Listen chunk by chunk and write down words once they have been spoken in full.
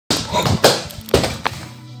I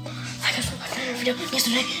guess we're watching a video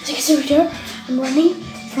yesterday. As you can see right here, I'm running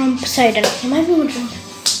from Poseidon. You might be wondering,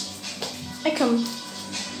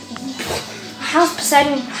 how's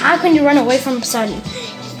Poseidon? How can you run away from Poseidon?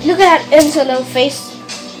 Look at that innocent little face.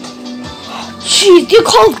 Jeez, do you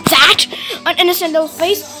call that an innocent little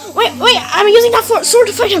face? Wait, I'm using that sword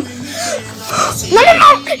to fight him. No!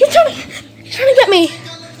 He's trying to get me.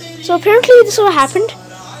 So apparently this is what happened.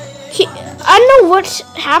 I don't know what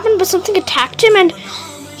happened, but something attacked him, and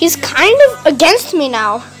he's kind of against me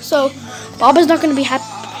now. So Bob is not going to be happy.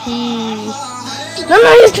 No,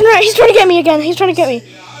 he's trying to get me again. He's trying to get me.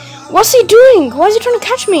 What's he doing? Why is he trying to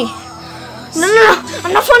catch me? No,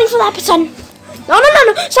 I'm not falling for that person. No,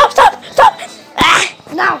 stop.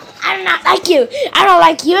 No, I do not like you. I don't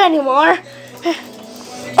like you anymore.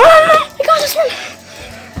 Oh, no, I got this one.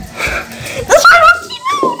 This one, no.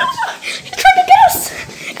 He's trying to get us.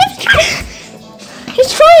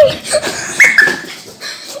 He's trying.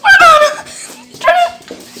 Oh, no. He's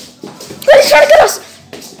trying to get us.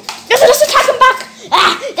 Let's attack him back.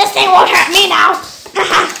 This thing won't hurt me now.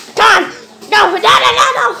 Come on. No.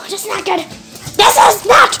 This is not good. This is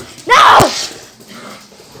not. No.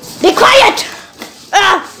 Be quiet.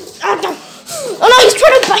 Oh no, he's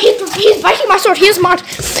trying to bite. He's biting my sword. He is smart.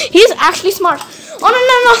 He's actually smart. Oh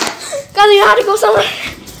no. Guys, you have to go somewhere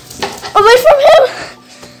away from him.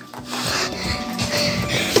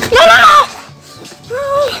 No.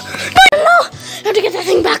 I have to get that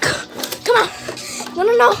thing back. Come on. No. Oh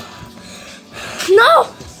no, no.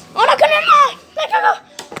 Let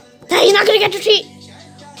go. He's not gonna get your treat.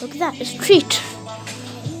 Look at that. It's a treat.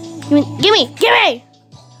 Give me.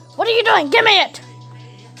 What are you doing? Give me it.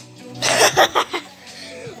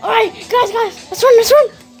 Alright, guys, let's run.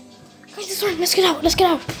 Guys, let's get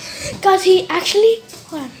out. Guys, he actually...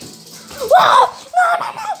 Hold on. Whoa!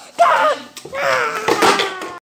 No!